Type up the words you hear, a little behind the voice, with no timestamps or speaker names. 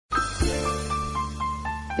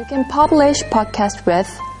You can publish podcast with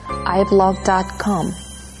iblog.com.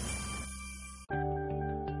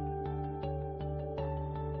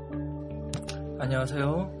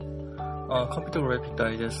 안녕하세요. 컴퓨터 그래픽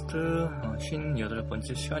다이제스트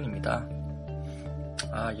 58번째 시간입니다.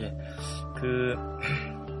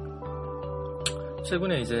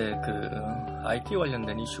 최근에 이제 IT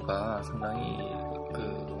관련된 이슈가 상당히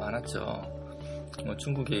많았죠.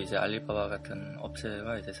 중국에 이제 알리바바 같은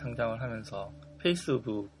업체가 이제 상장을 하면서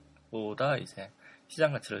페이스북보다 이제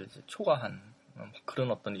시장 가치를 이제 초과한 그런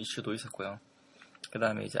어떤 이슈도 있었고요. 그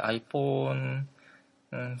다음에 이제 아이폰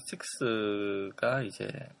 6가 이제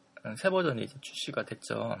새 버전이 이제 출시가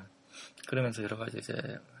됐죠. 그러면서 여러 가지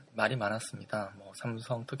이제 말이 많았습니다.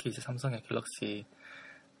 삼성, 특히 이제 삼성의 갤럭시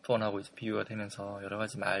폰하고 이제 비교가 되면서 여러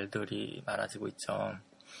가지 말들이 많아지고 있죠.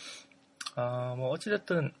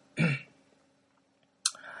 어찌됐든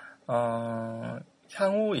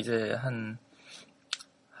향후 이제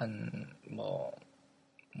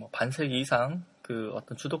반세기 이상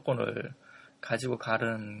어떤 주도권을 가지고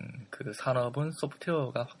가는 산업은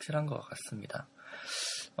소프트웨어가 확실한 것 같습니다.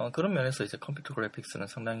 그런 면에서 이제 컴퓨터 그래픽스는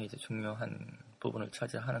상당히 이제 중요한 부분을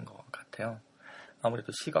차지하는 것 같아요.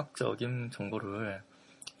 아무래도 시각적인 정보를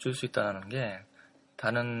줄 수 있다는 게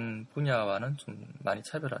다른 분야와는 좀 많이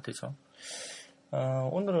차별화되죠.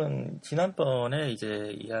 오늘은 지난번에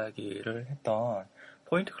이제 이야기를 했던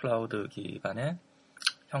포인트 클라우드 기반의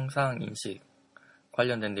형상 인식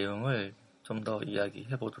관련된 내용을 좀 더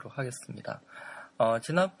이야기해 보도록 하겠습니다.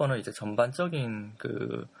 지난번은 이제 전반적인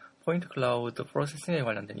포인트 클라우드 프로세싱에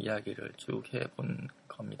관련된 이야기를 쭉 해본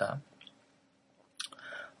겁니다.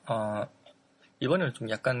 이번에는 좀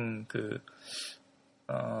약간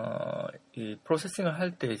이 프로세싱을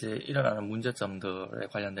할 때 이제 일어나는 문제점들에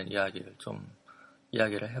관련된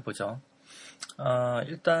이야기를 해보죠.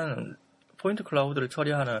 일단 포인트 클라우드를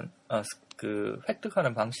처리하는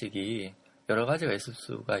획득하는 방식이 여러 가지가 있을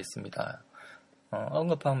수가 있습니다.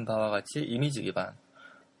 언급한 바와 같이 이미지 기반,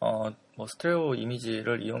 스테레오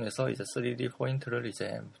이미지를 이용해서 이제 3D 포인트를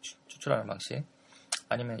이제 추출하는 방식,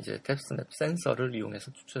 아니면 이제 뎁스맵 센서를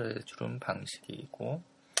이용해서 추출해 주는 방식이 있고,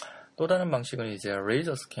 또 다른 방식은 이제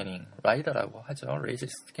레이저 스캐닝, 라이다라고 하죠. 레이저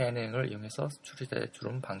스캐닝을 이용해서 추출해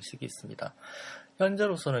주는 방식이 있습니다.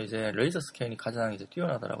 현재로서는 이제 레이저 스캐닝이 가장 이제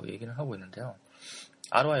뛰어나다라고 얘기를 하고 있는데요.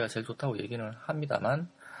 ROI가 제일 좋다고 얘기는 합니다만,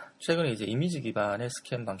 최근에 이제 이미지 기반의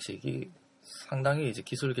스캔 방식이 상당히 이제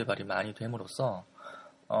기술 개발이 많이 됨으로써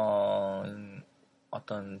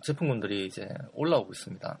어떤 제품군들이 이제 올라오고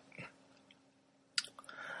있습니다.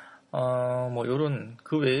 요런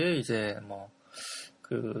외에 이제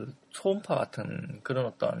초음파 같은 그런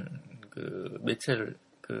어떤 매체를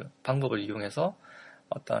방법을 이용해서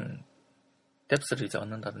어떤 뎁스를 이제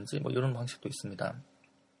얻는다든지 이런 방식도 있습니다.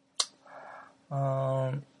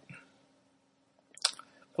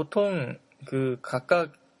 보통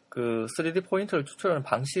각각 3D 포인트를 추출하는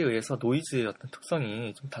방식에 의해서 노이즈의 어떤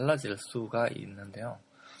특성이 좀 달라질 수가 있는데요.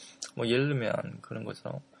 예를 들면 그런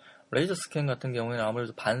거죠. 레이저 스캔 같은 경우에는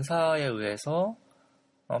아무래도 반사에 의해서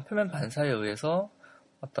표면 반사에 의해서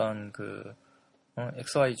어떤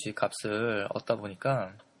XYG 값을 얻다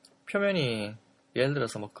보니까 표면이 예를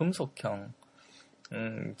들어서 금속형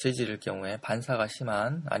재질일 경우에 반사가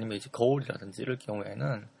심한, 아니면 이제 거울이라든지 이럴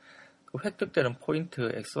경우에는 획득되는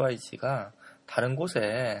포인트 XYG가 다른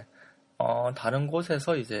곳에서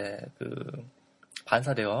이제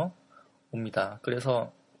반사되어 옵니다.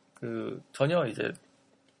 그래서 전혀 이제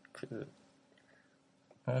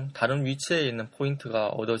다른 위치에 있는 포인트가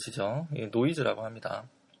얻어지죠. 이게 노이즈라고 합니다.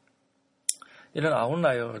 이런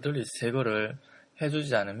아웃라이어를 제거를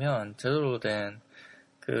해주지 않으면 제대로 된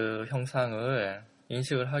형상을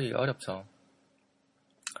인식을 하기가 어렵죠.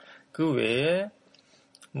 그 외에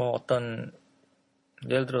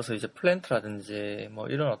예를 들어서 이제 플랜트라든지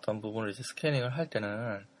이런 어떤 부분을 이제 스캐닝을 할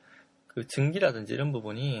때는 증기라든지 이런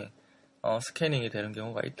부분이 스캐닝이 되는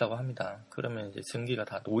경우가 있다고 합니다. 그러면 이제 증기가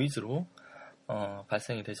다 노이즈로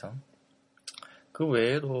발생이 되죠. 그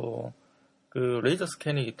외에도 레이저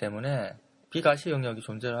스캐닝이기 때문에 비가시 영역이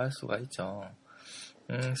존재를 할 수가 있죠.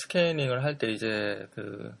 스캐닝을 할 때 이제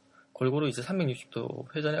골고루 이제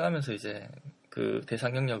 360도 회전해 가면서 이제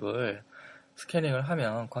대상 영역을 스캐닝을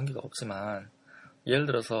하면 관계가 없지만, 예를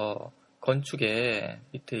들어서 건축에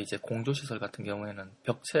밑에 이제 공조시설 같은 경우에는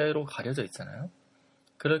벽체로 가려져 있잖아요.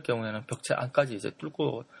 그럴 경우에는 벽체 안까지 이제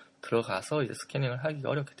뚫고 들어가서 이제 스캐닝을 하기가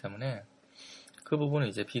어렵기 때문에 그 부분은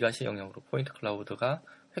이제 비가시 영역으로 포인트 클라우드가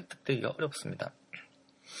획득되기가 어렵습니다.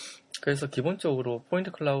 그래서 기본적으로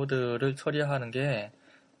포인트 클라우드를 처리하는 게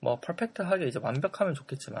퍼펙트하게 이제 완벽하면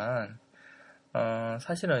좋겠지만,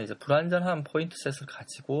 사실은 이제 불완전한 포인트 셋을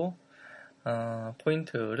가지고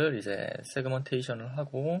포인트를 이제 세그먼테이션을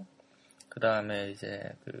하고 그 다음에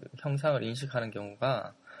이제 그 형상을 인식하는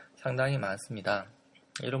경우가 상당히 많습니다.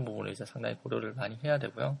 이런 부분을 이제 상당히 고려를 많이 해야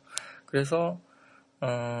되고요. 그래서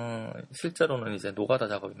실제로는 이제 노가다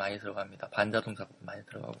작업이 많이 들어갑니다. 반자동 작업이 많이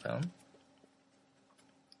들어가고요.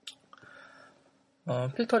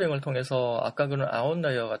 필터링을 통해서 아까 그런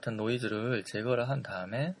아웃라이어 같은 노이즈를 제거를 한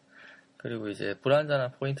다음에 그리고 이제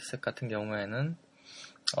불완전한 포인트셋 같은 경우에는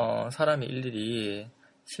사람이 일일이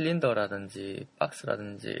실린더라든지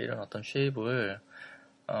박스라든지 이런 어떤 쉐입을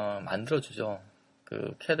만들어주죠.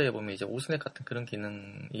 그 캐드에 보면 이제 오스넷 같은 그런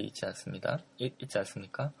기능이 있지 않습니까?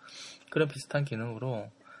 그런 비슷한 기능으로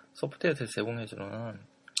소프트웨어에서 제공해주는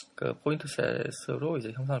그 포인트셋으로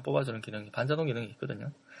이제 형상을 뽑아주는 기능이 반자동 기능이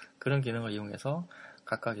있거든요. 그런 기능을 이용해서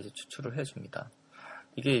각각 이제 추출을 해줍니다.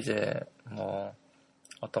 이게 이제 뭐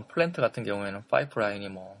어떤 플랜트 같은 경우에는 파이프라인이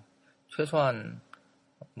뭐 최소한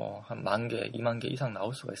뭐 한 10,000개, 20,000개 이상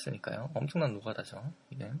나올 수가 있으니까요. 엄청난 노가다죠,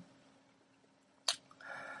 이게.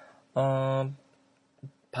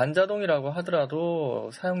 반자동이라고 하더라도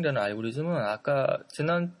사용되는 알고리즘은 아까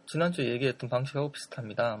지난주에 얘기했던 방식하고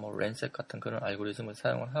비슷합니다. 뭐 랜셋 같은 그런 알고리즘을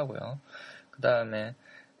사용을 하고요. 그 다음에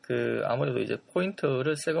아무래도 이제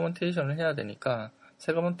포인트를 세그먼테이션을 해야 되니까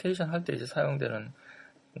세그먼테이션 할 때 이제 사용되는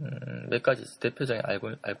몇 가지 대표적인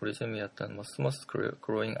알고리즘이었던 뭐 스머스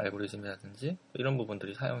그로잉 알고리즘이라든지 이런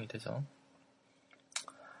부분들이 사용이 되죠.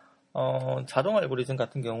 자동 알고리즘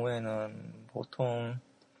같은 경우에는 보통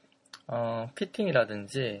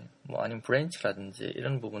피팅이라든지 뭐 아니면 브랜치라든지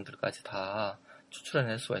이런 부분들까지 다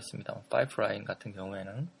추출해낼 수가 있습니다. 파이프라인 같은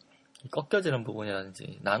경우에는 꺾여지는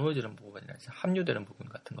부분이라든지 나누어지는 부분이라든지 함유되는 부분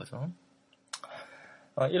같은 거죠.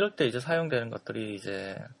 이럴 때 이제 사용되는 것들이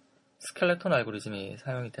이제 스켈레톤 알고리즘이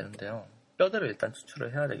사용이 되는데요. 뼈대를 일단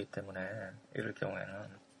추출을 해야 되기 때문에 이럴 경우에는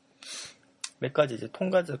몇 가지 이제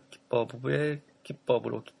통과적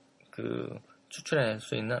기법으로 추출해낼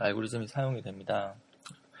수 있는 알고리즘이 사용이 됩니다.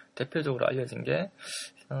 대표적으로 알려진 게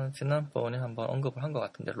지난번에 한번 언급을 한 것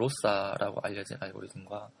같은데 로사라고 알려진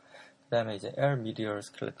알고리즘과 그 다음에 이제 에어 미디어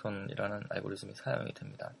스켈레톤이라는 알고리즘이 사용이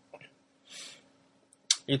됩니다.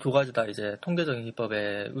 이 두 가지 다 이제 통계적인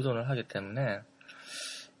기법에 의존을 하기 때문에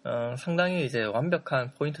상당히 이제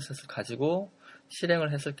완벽한 포인트셋을 가지고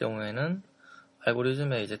실행을 했을 경우에는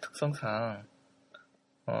알고리즘의 이제 특성상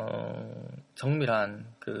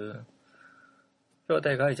정밀한 그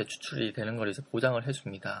뼈대가 이제 추출이 되는 걸 이제 보장을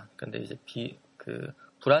해줍니다. 근데 이제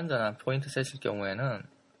불완전한 포인트셋일 경우에는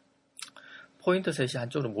포인트셋이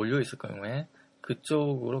한쪽으로 몰려 있을 경우에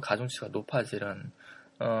그쪽으로 가중치가 높아지는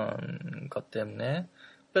것 때문에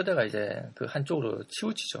뼈대가 이제 그 한쪽으로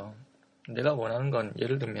치우치죠. 내가 원하는 건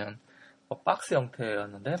예를 들면 박스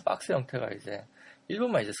형태였는데 박스 형태가 이제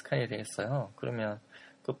일부만 이제 스캐닝이 되겠어요. 그러면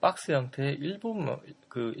그 박스 형태의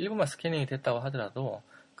일부만 스캐닝이 됐다고 하더라도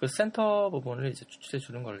그 센터 부분을 이제 추출해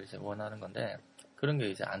주는 걸 이제 원하는 건데 그런 게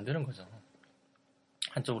이제 안 되는 거죠.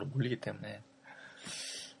 한쪽으로 몰리기 때문에.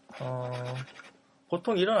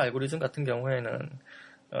 보통 이런 알고리즘 같은 경우에는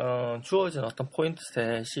주어진 어떤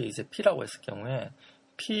포인트셋이 이제 P라고 했을 경우에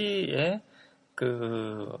P에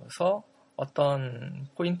그서 어떤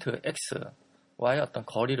포인트 X와의 어떤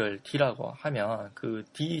거리를 D라고 하면 그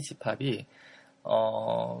D 집합이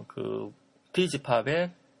그 D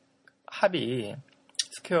집합의 합이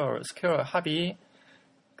스퀘어 합이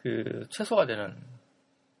그 최소가 되는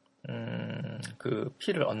그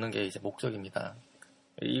P를 얻는 게 이제 목적입니다.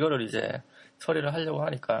 이거를 이제 처리를 하려고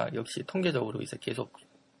하니까 역시 통계적으로 이제 계속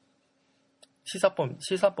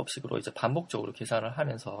시사법식으로 이제 반복적으로 계산을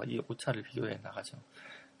하면서 이 오차를 비교해 나가죠.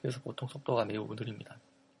 그래서 보통 속도가 매우 느립니다.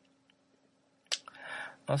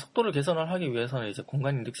 속도를 개선을 하기 위해서는 이제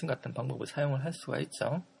공간 인덱싱 같은 방법을 사용을 할 수가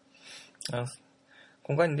있죠.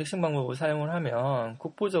 공간 인덱싱 방법을 사용을 하면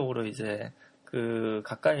국부적으로 이제 그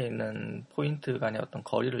가까이 있는 포인트 간의 어떤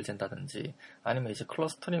거리를 잰다든지 아니면 이제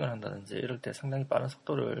클러스터링을 한다든지 이럴 때 상당히 빠른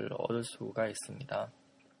속도를 얻을 수가 있습니다.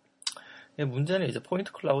 문제는 이제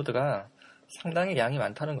포인트 클라우드가 상당히 양이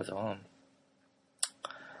많다는 거죠.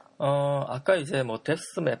 아까 이제 뭐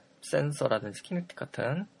뎁스맵 센서라든지 키네틱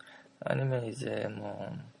같은 아니면 이제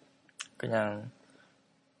뭐 그냥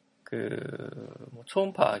뭐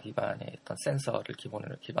초음파 기반의 어떤 센서를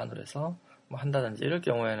기반으로 해서 뭐 한다든지 이럴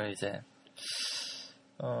경우에는 이제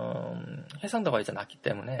해상도가 이제 낮기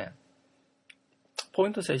때문에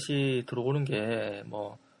포인트셋이 들어오는 게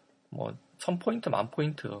뭐 1000포인트,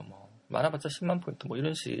 10,000포인트, 뭐 많아봤자 10만 포인트 뭐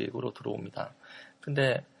이런 식으로 들어옵니다.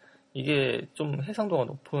 근데 이게 좀 해상도가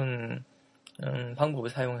높은 방법을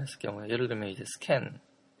사용했을 경우에 예를 들면 이제 스캔,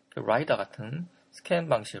 라이다 같은 스캔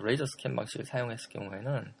방식, 레이저 스캔 방식을 사용했을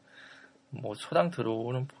경우에는 뭐 초당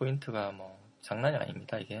들어오는 포인트가 뭐 장난이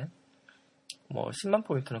아닙니다, 이게. 뭐 10만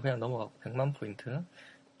포인트는 그냥 넘어가고 100만 포인트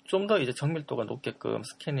좀 더 이제 정밀도가 높게끔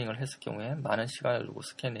스캐닝을 했을 경우에 많은 시간을 두고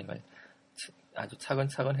스캐닝을 아주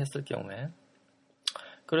차근차근 했을 경우에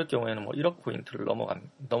그럴 경우에는 뭐 1억 포인트를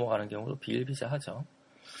넘어가는 경우도 비일비재하죠.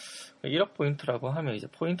 1억 포인트라고 하면 이제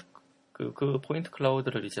그 포인트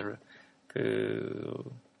클라우드를 이제 그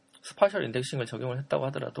스파셜 인덱싱을 적용을 했다고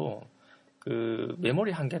하더라도 그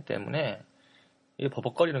메모리 한계 때문에 이게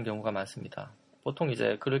버벅거리는 경우가 많습니다. 보통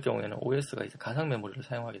이제 그럴 경우에는 OS가 이제 가상 메모리를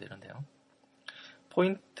사용하게 되는데요.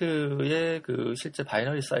 포인트의 그 실제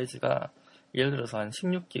바이너리 사이즈가 예를 들어서 한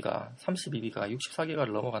 16기가, 32기가,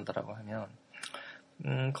 64기가를 넘어간다라고 하면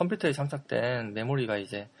컴퓨터에 장착된 메모리가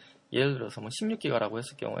이제 예를 들어서 뭐 16기가라고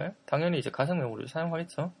했을 경우에 당연히 이제 가상 메모리를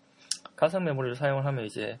사용하겠죠. 가상 메모리를 사용을 하면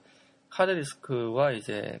이제 하드디스크와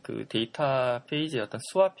이제 그 데이터 페이지의 어떤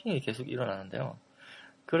스와핑이 계속 일어나는데요.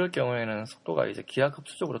 그럴 경우에는 속도가 이제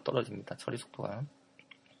기하급수적으로 떨어집니다. 처리 속도가.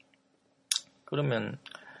 그러면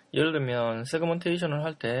예를 들면 세그먼테이션을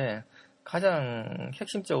할 때 가장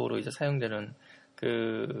핵심적으로 이제 사용되는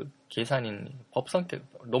그 계산인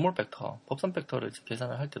노멀 벡터, 법선 벡터를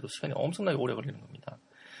계산을 할 때도 시간이 엄청나게 오래 걸리는 겁니다.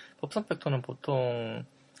 법선 벡터는 보통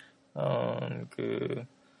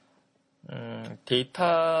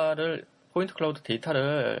데이터를 포인트 클라우드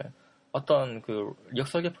데이터를 어떤 그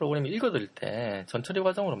역설계 프로그램이 읽어드릴 때 전처리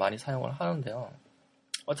과정으로 많이 사용을 하는데요.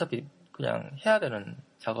 어차피 그냥 해야 되는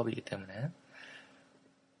작업이기 때문에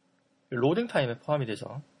로딩 타임에 포함이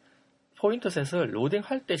되죠. 포인트 셋을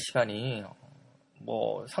로딩할 때 시간이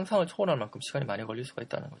뭐 상상을 초월할 만큼 시간이 많이 걸릴 수가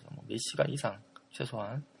있다는 거죠. 뭐 몇 시간 이상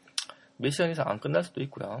최소한 몇 시간 이상 안 끝날 수도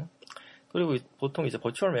있고요. 그리고 보통 이제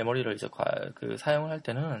버추얼 메모리를 이제 사용을 할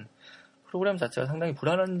때는 프로그램 자체가 상당히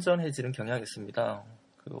불안전해지는 경향이 있습니다.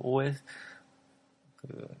 그 OS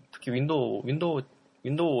특히 윈도우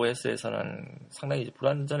OS에서는 상당히 이제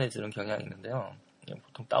불안전해지는 경향이 있는데요.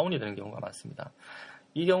 보통 다운이 되는 경우가 많습니다.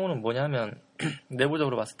 이 경우는 뭐냐면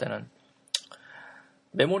내부적으로 봤을 때는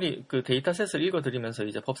메모리 그 데이터셋을 읽어드리면서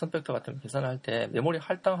이제 법선 벡터 같은 계산을 할 때 메모리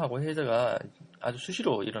할당하고 해제가 아주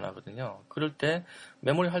수시로 일어나거든요. 그럴 때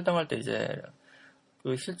메모리 할당할 때 이제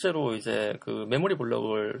그 실제로 이제 그 메모리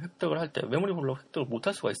블록을 획득을 할 때 메모리 블록 획득을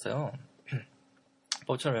못할 수가 있어요.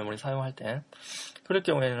 버추얼 메모리 사용할 때 그럴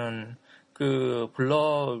경우에는 그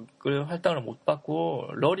블럭을 할당을 못 받고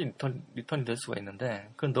럴이 리턴이 될 수가 있는데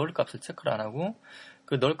그 널 값을 체크를 안 하고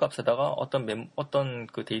그 널 값에다가 어떤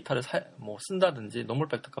그 데이터를 쓴다든지 노멀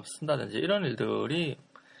벡터 값을 쓴다든지 이런 일들이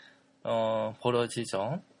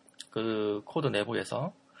벌어지죠. 그 코드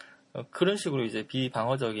내부에서 그런 식으로 이제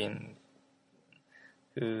비방어적인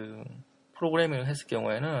그 프로그래밍을 했을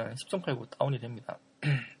경우에는 10.89 다운이 됩니다.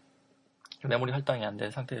 메모리 할당이 안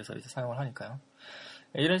된 상태에서 이제 사용을 하니까요.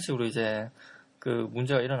 이런 식으로 이제 그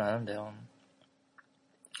문제가 일어나는데요.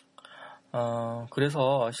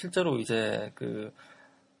 그래서 실제로 이제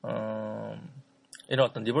이런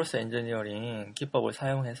어떤 리버스 엔지니어링 기법을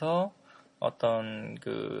사용해서 어떤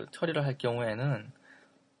그 처리를 할 경우에는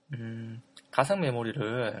가상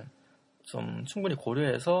메모리를 좀 충분히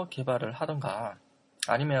고려해서 개발을 하던가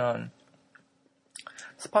아니면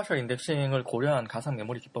스파셜 인덱싱을 고려한 가상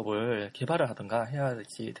메모리 기법을 개발을 하던가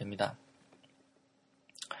해야지 됩니다.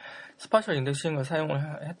 스파셜 인덱싱을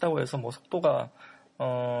사용을 했다고 해서 뭐 속도가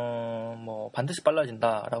뭐 반드시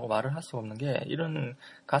빨라진다라고 말을 할 수가 없는 게 이런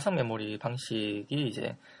가상 메모리 방식이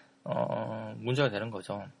이제 문제가 되는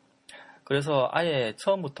거죠. 그래서 아예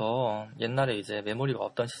처음부터 옛날에 이제 메모리가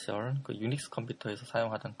없던 시절 그 유닉스 컴퓨터에서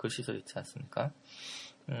사용하던 그 시절 있지 않습니까?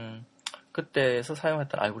 그때에서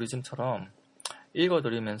사용했던 알고리즘처럼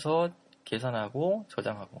읽어드리면서 계산하고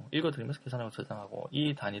저장하고 읽어드리면서 계산하고 저장하고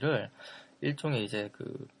이 단위를 일종의 이제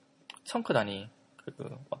그 청크 단위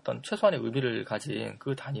그 어떤 최소한의 의미를 가진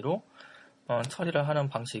그 단위로 처리를 하는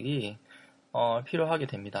방식이 필요하게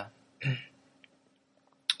됩니다.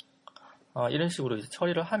 이런 식으로 이제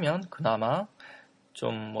처리를 하면 그나마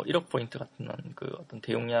좀 뭐 1억 포인트 같은 그 어떤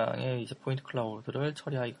대용량의 이제 포인트 클라우드를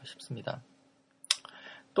처리하기가 쉽습니다.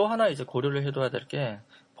 또 하나 이제 고려를 해둬야 될 게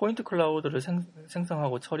포인트 클라우드를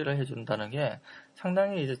생성하고 처리를 해준다는 게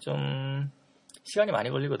상당히 이제 좀 시간이 많이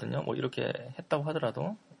걸리거든요. 뭐 이렇게 했다고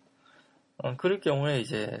하더라도 그럴 경우에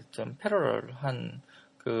이제 좀 패러럴한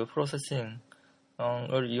그 프로세싱을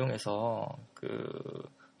이용해서 그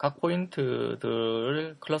각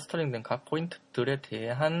포인트들을 클러스터링된 각 포인트들에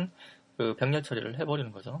대한 그 병렬 처리를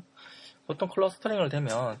해버리는 거죠. 보통 클러스터링을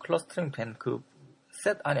되면 클러스터링 된 그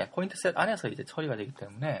셋 안에 포인트 셋 안에서 이제 처리가 되기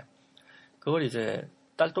때문에 그걸 이제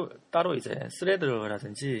따로 이제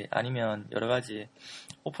스레드라든지 아니면 여러 가지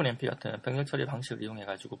오픈MP 같은 병렬 처리 방식을 이용해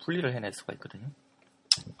가지고 분리를 해낼 수가 있거든요.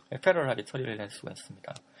 패러럴하게 처리를 해낼 수가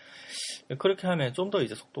있습니다. 그렇게 하면 좀 더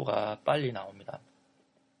이제 속도가 빨리 나옵니다.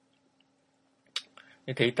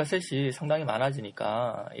 데이터셋이 상당히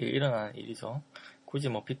많아지니까 일어나는 일이죠. 굳이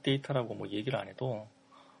뭐 빅데이터라고 뭐 얘기를 안 해도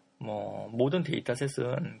뭐 모든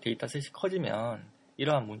데이터셋이 커지면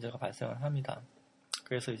이러한 문제가 발생을 합니다.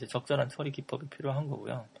 그래서 이제 적절한 처리 기법이 필요한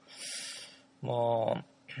거고요. 뭐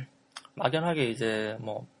막연하게 이제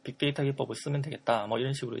뭐 빅데이터 기법을 쓰면 되겠다 뭐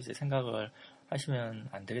이런 식으로 이제 생각을 하시면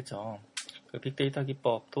안 되겠죠. 그 빅데이터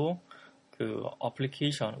기법도 그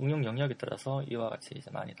어플리케이션 응용 영역에 따라서 이와 같이 이제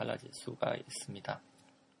많이 달라질 수가 있습니다.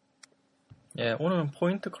 예, 오늘은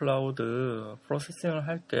포인트 클라우드 프로세싱을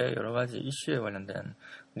할 때 여러 가지 이슈에 관련된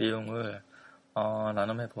내용을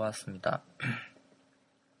나눔해 보았습니다.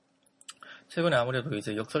 최근에 아무래도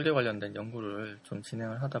이제 역설계 관련된 연구를 좀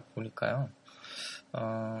진행을 하다 보니까요.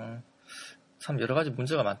 참 여러 가지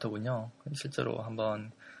문제가 많더군요. 실제로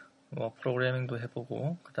한번 뭐 프로그래밍도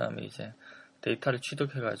해보고 그 다음에 이제 데이터를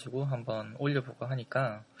취득해가지고 한번 올려보고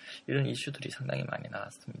하니까 이런 이슈들이 상당히 많이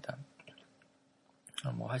나왔습니다.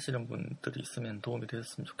 뭐 하시는 분들이 있으면 도움이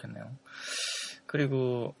되었으면 좋겠네요.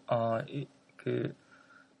 그리고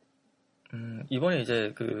이번에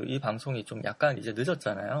이제 이 방송이 좀 약간 이제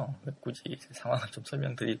늦었잖아요. 굳이 이제 상황을 좀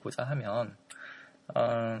설명드리고자 하면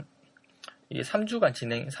이게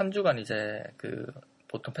 3주간 이제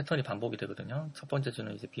보통 패턴이 반복이 되거든요. 첫 번째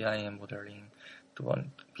주는 이제 BIM 모델링,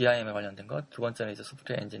 BIM에 관련된 것, 두 번째는 이제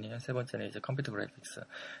소프트웨어 엔지니어, 세 번째는 이제 컴퓨터 그래픽스.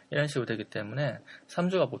 이런 식으로 되기 때문에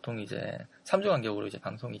 3주가 보통 이제 3주 간격으로 이제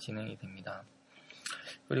방송이 진행이 됩니다.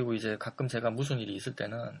 그리고 이제 가끔 제가 무슨 일이 있을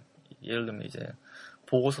때는 예를 들면 이제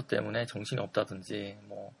보고서 때문에 정신이 없다든지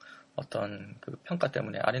뭐 어떤 평가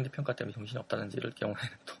때문에 R&D 평가 때문에 정신이 없다든지 이럴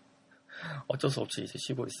경우에는 또 어쩔 수 없이 이제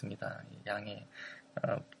쉬고 있습니다. 양해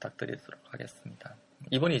부탁드리도록 하겠습니다.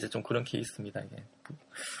 이번이 이제 좀 그런 케이스입니다. 이게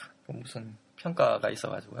무슨 평가가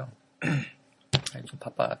있어가지고요. 좀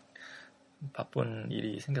바쁜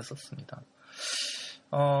일이 생겼었습니다.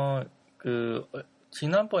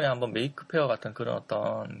 지난번에 한번 메이크페어 같은 그런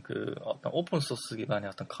어떤 오픈소스 기반의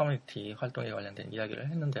어떤 커뮤니티 활동에 관련된 이야기를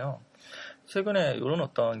했는데요. 최근에 이런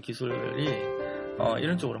어떤 기술이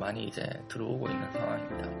이런 쪽으로 많이 이제 들어오고 있는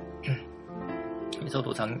상황입니다.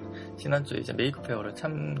 저도 지난주에 이제 메이크페어를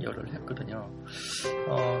참여를 했거든요.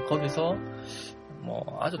 거기서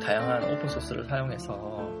뭐 아주 다양한 오픈소스를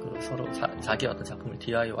사용해서 서로 자기 어떤 작품을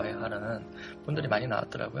DIY 하는 분들이 많이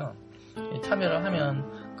나왔더라고요. 참여를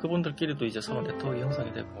하면 그분들끼리도 이제 서로 네트워크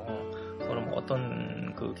형성이 되고 서로 뭐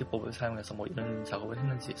어떤 기법을 사용해서 뭐 이런 작업을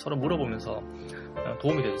했는지 서로 물어보면서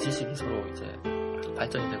도움이 되죠. 지식이 서로 이제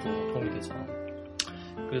발전이 되고 도움이 되죠.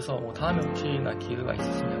 그래서 뭐 다음에 혹시나 기회가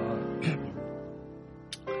있으시면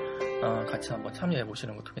같이 한번 참여해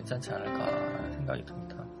보시는 것도 괜찮지 않을까 생각이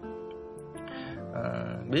듭니다.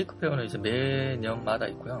 메이크페어는 이제 매년마다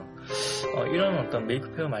있고요. 이런 어떤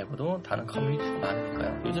메이크페어 말고도 다른 커뮤니티가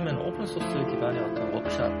많으니까요. 요즘에는 오픈소스 기반의 어떤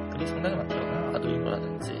워크샵들이 상당히 많더라고요.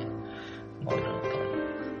 아두이노라든지 뭐 이런 어떤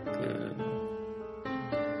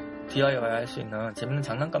DIY 할 수 있는 재밌는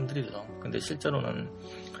장난감들이죠. 근데 실제로는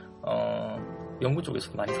연구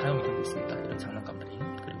쪽에서도 많이 사용이 되고 있습니다. 이런 장난감들이.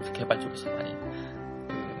 그리고 개발 쪽에서 많이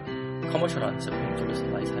커머셜한 제품 쪽에서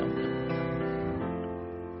많이 사용이 되고 있습니다.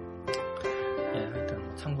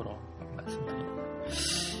 하여튼 참고로 말씀드립니다.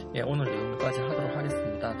 오늘 여기까지 하도록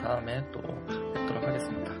하겠습니다. 다음에 또 뵙도록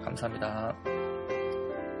하겠습니다. 감사합니다.